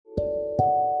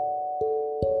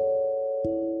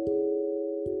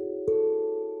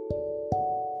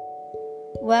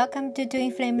Welcome to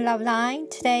Twin Flame Love Line.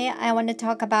 Today I want to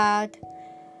talk about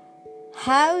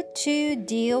how to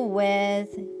deal with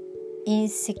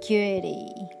insecurity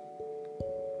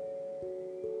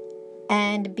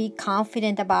and be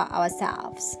confident about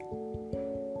ourselves.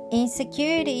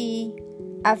 Insecurity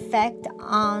affects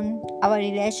on our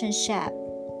relationship.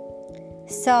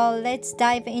 So let's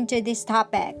dive into this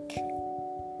topic.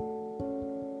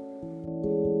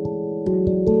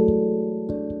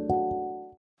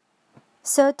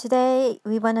 So today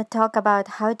we want to talk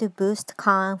about how to boost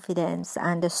confidence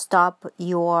and stop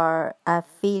your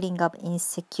feeling of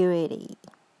insecurity.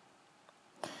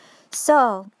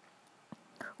 So,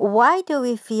 why do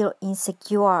we feel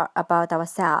insecure about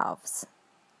ourselves?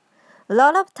 A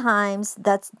lot of times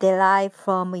that's derived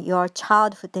from your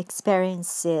childhood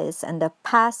experiences and the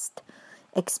past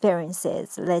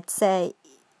experiences. Let's say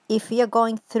if you're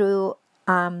going through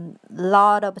a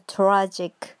lot of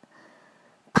tragic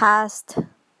past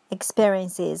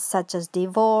experiences such as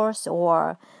divorce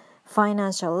or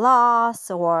financial loss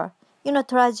or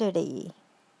tragedy,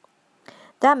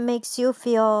 that makes you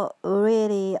feel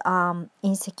really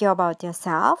insecure about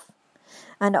yourself.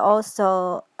 And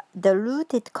also the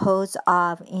rooted cause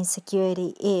of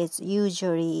insecurity is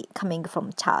usually coming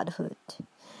from childhood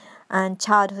and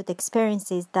childhood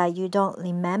experiences that you don't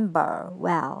remember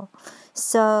well.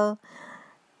 So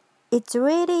it's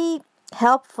really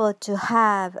helpful to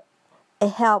have a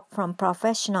help from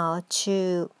professional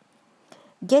to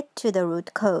get to the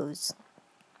root cause.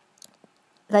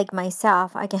 Like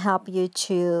myself, I can help you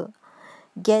to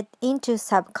get into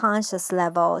subconscious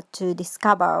level to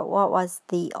discover what was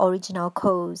the original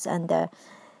cause and the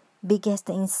biggest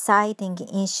inciting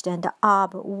incident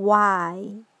of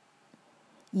why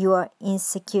your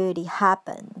insecurity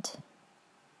happened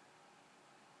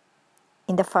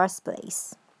in the first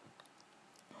place.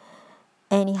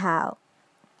 Anyhow,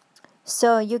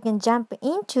 so you can jump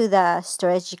into the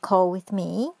strategy call with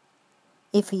me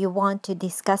if you want to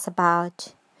discuss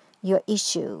about your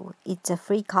issue. It's a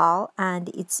free call and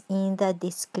it's in the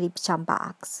description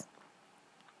box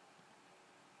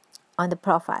on the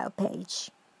profile page.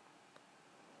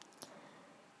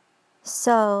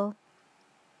 So,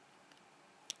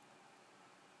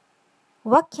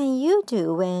 what can you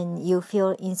do when you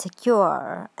feel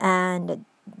insecure and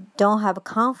don't have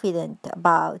confidence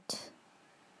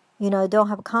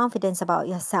about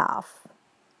yourself?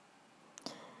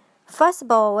 First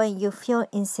of all, when you feel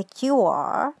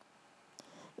insecure,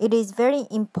 it is very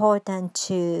important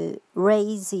to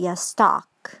raise your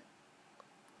stock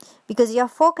because you're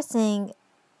focusing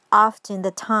often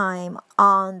the time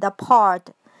on the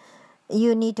part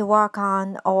you need to work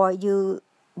on or you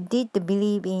did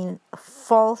believe in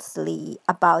falsely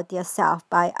about yourself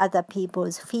by other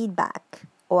people's feedback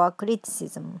or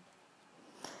criticism.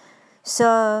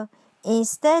 So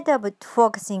instead of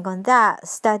focusing on that,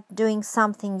 start doing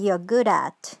something you're good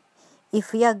at.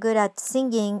 If you're good at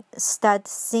singing, start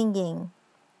singing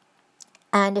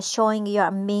and showing your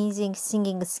amazing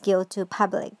singing skill to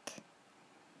public.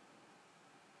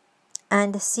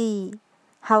 And see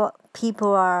how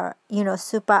people are,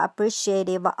 super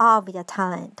appreciative of your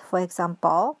talent. For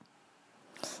example,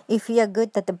 if you're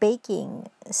good at baking,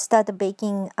 start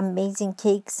baking amazing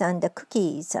cakes and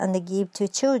cookies and give to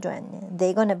children.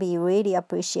 They're going to be really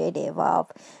appreciative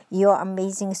of your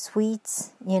amazing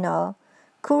sweets,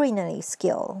 culinary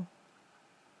skill.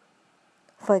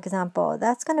 For example,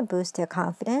 that's going to boost your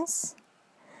confidence.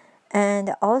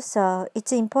 And also,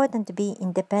 it's important to be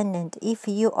independent. If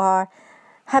you are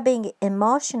having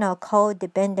emotional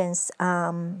codependence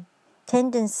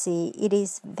tendency, it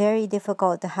is very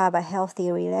difficult to have a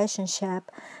healthy relationship,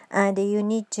 and you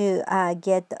need to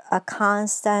get a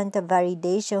constant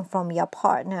validation from your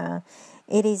partner.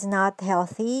 It is not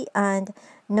healthy, and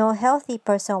no healthy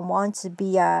person wants to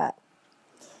be a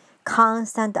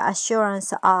constant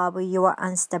assurance of your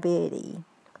instability.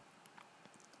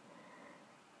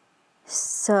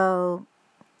 So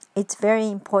it's very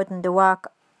important to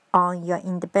work on your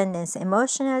independence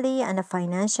emotionally and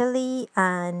financially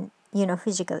and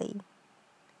physically.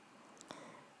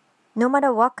 No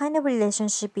matter what kind of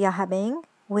relationship you're having,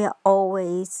 we are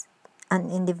always an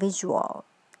individual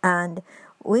and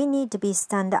we need to be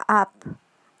stand up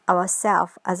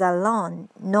ourselves as alone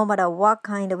no matter what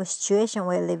kind of situation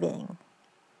we're living.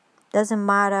 Doesn't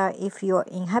matter if you're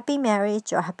in happy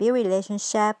marriage or happy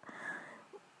relationship,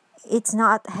 it's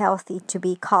not healthy to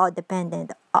be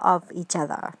codependent of each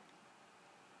other.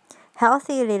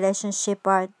 Healthy relationships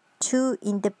are two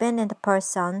independent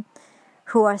persons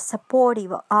who are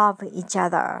supportive of each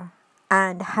other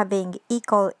and having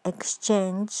equal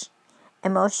exchange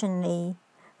emotionally,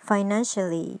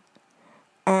 financially,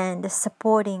 and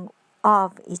supporting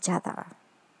of each other.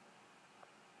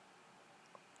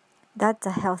 That's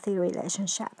a healthy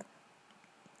relationship.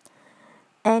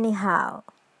 Anyhow,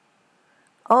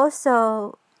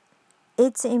 also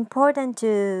it's important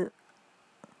to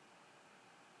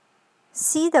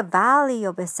see the value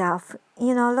of yourself. A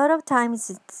lot of times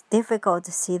it's difficult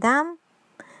to see them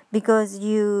because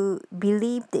you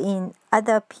believed in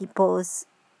other people's,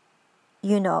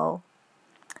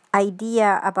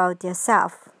 idea about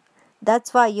yourself.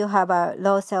 That's why you have a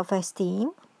low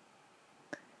self-esteem.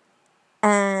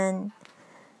 And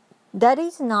that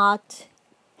is not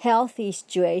healthy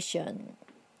situation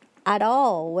at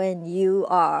all when you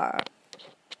are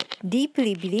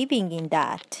deeply believing in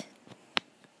that.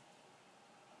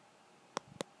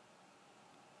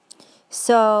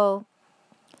 So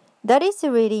that is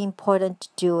really important to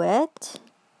do it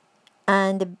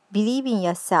and believe in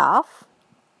yourself.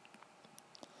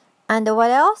 And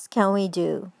what else can we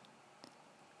do?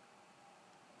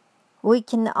 We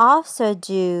can also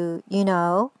do,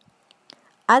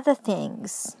 other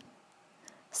things,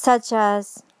 such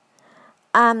as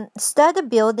start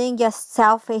building your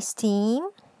self-esteem.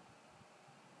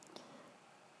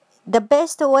 The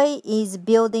best way is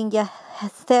building your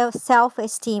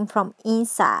self-esteem from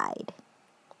inside.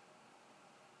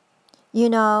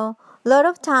 A lot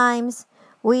of times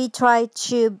we try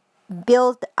to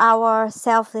build our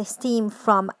self-esteem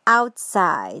from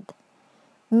outside.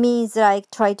 Means like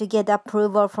try to get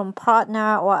approval from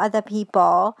partner or other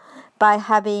people by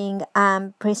having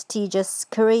prestigious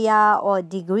career or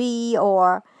degree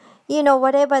or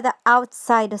whatever the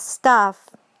outside stuff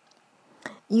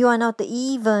you are not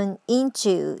even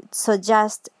into. So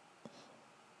just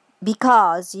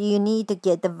because you need to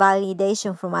get the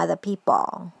validation from other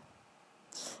people.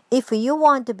 If you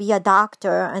want to be a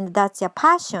doctor and that's your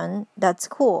passion, that's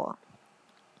cool.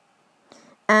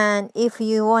 And if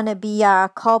you want to be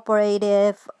a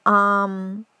cooperative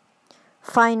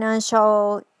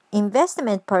financial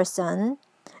investment person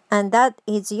and that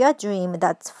is your dream,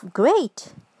 that's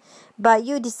great. But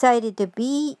you decided to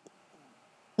be,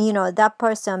 that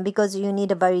person because you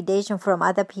need a validation from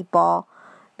other people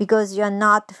because you're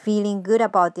not feeling good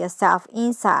about yourself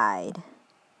inside.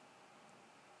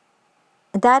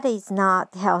 That is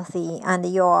not healthy and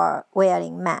you're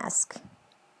wearing mask.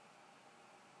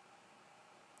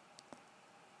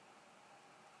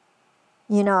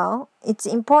 It's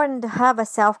important to have a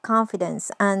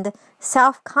self-confidence, and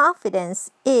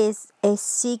self-confidence is a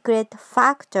secret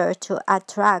factor to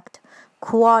attract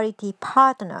quality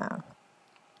partner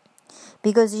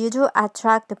because you do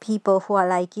attract people who are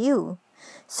like you.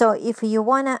 So if you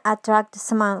want to attract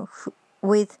someone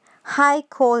with high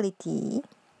quality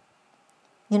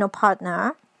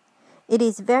partner, it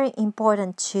is very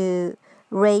important to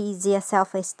raise your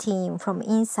self-esteem from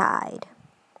inside.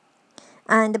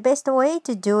 And the best way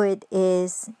to do it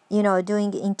is,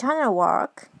 doing internal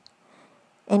work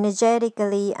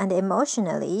energetically and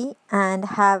emotionally, and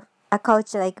have a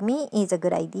coach like me is a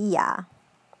good idea.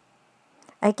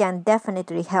 I can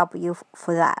definitely help you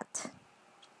for that.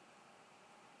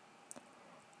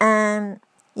 And,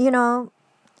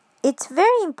 it's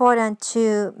very important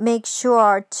to make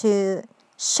sure to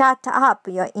shut up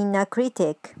your inner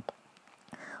critic.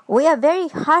 We are very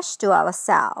harsh to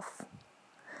ourselves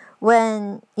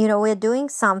when, we're doing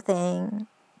something.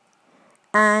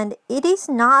 And it is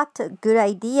not a good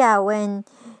idea when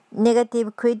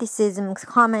negative criticism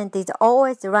comment is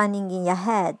always running in your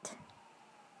head.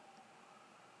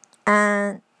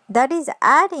 And that is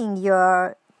adding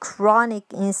your chronic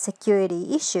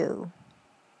insecurity issue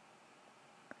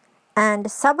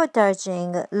and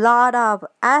sabotaging a lot of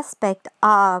aspect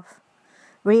of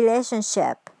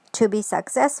relationship to be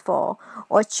successful,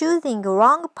 or choosing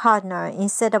wrong partner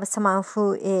instead of someone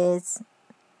who is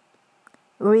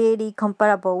really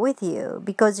compatible with you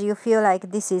because you feel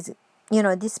like this is,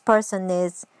 this person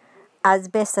is as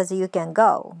best as you can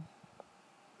go.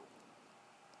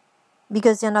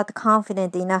 Because you're not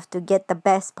confident enough to get the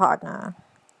best partner.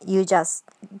 You just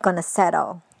gonna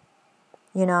settle.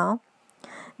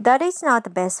 That is not the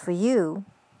best for you.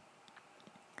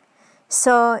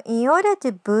 So in order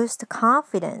to boost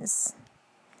confidence,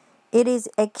 it is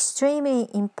extremely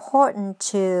important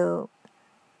to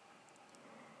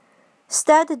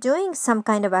start doing some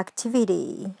kind of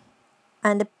activity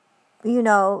and,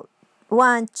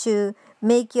 want to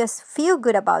make you feel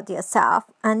good about yourself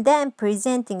and then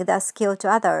presenting that skill to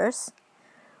others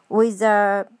with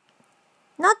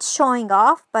not showing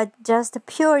off, but just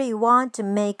purely want to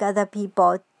make other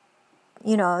people,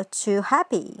 too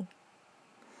happy.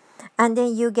 And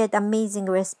then you get amazing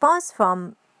response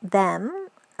from them,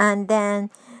 and then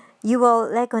you will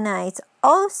recognize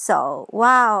also,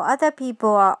 wow, other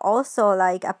people are also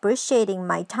like appreciating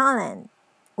my talent,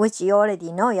 which you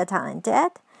already know you're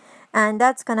talented. And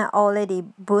that's gonna already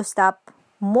boost up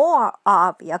more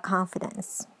of your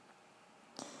confidence.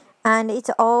 And it's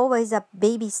always a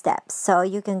baby steps, so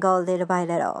you can go little by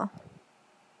little.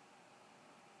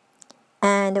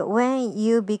 And when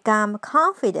you become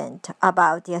confident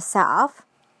about yourself,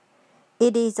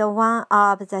 it is one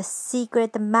of the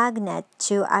secret magnets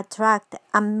to attract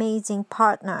amazing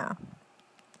partner.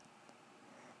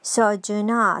 So do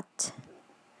not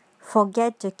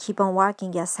forget to keep on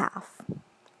working yourself.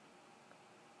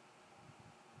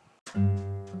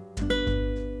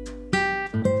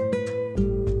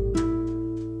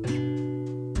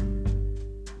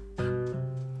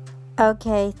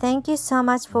 Okay, thank you so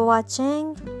much for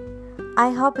watching. I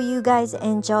hope you guys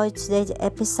enjoyed today's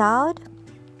episode.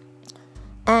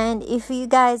 And if you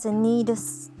guys need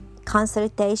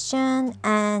consultation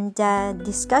and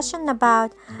discussion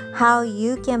about how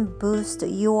you can boost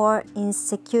your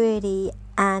insecurity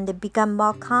and become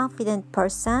more confident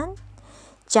person,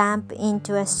 jump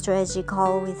into a strategy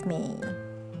call with me.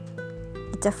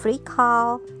 It's a free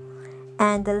call,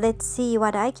 and let's see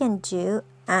what I can do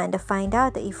and find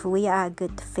out if we are a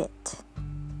good fit.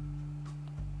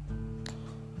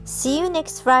 See you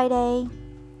next Friday.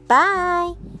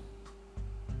 Bye!